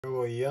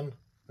Hello Ian,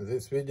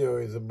 this video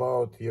is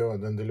about your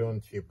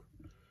Dandelion chip.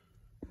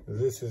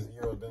 This is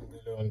your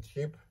Dandelion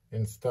chip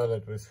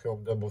installed with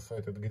help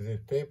double-sided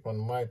adhesive tape on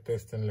my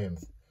testing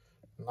lens.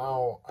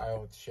 Now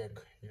I'll check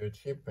your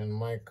chip in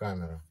my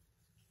camera.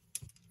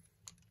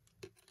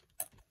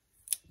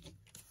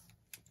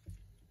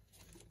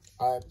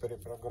 I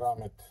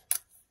pre-programmed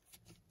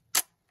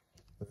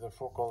the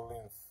focal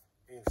length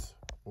is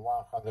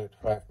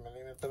 105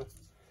 mm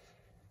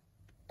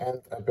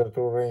and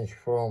aperture range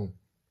from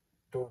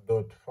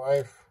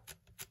 2.5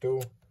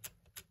 to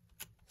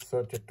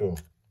 32.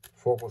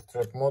 Focus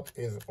trap mode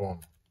is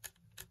on.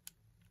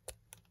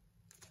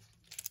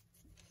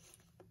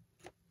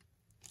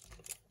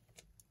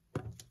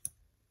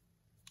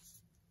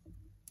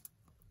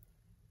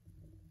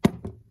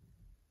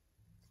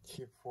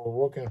 Chip for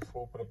working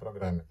full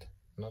pre-programmed,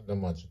 not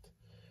damaged.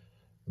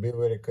 Be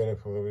very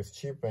careful with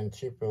chip, and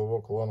chip will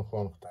work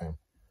long time.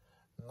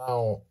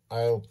 Now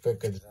I'll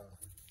package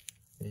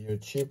your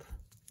chip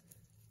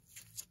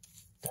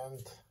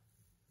and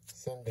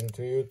sending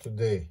to you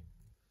today.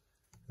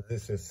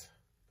 This is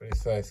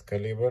precise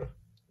caliber.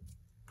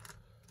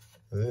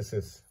 This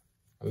is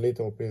a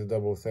little piece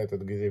double-sided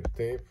adhesive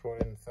tape for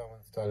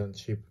installing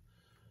chip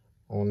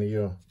on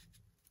your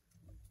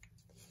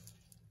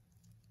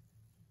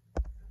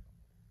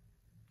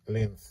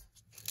lens,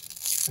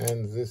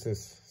 and this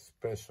is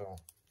special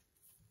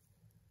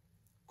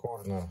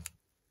corner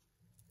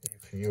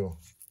if you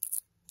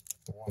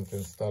want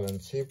installing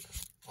chip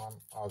on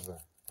other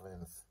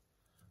lens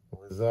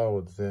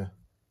without the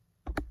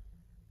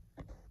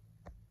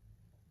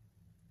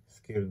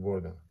skilled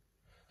border.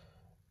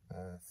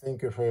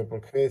 Thank you for your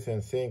purchase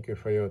and thank you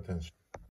for your attention.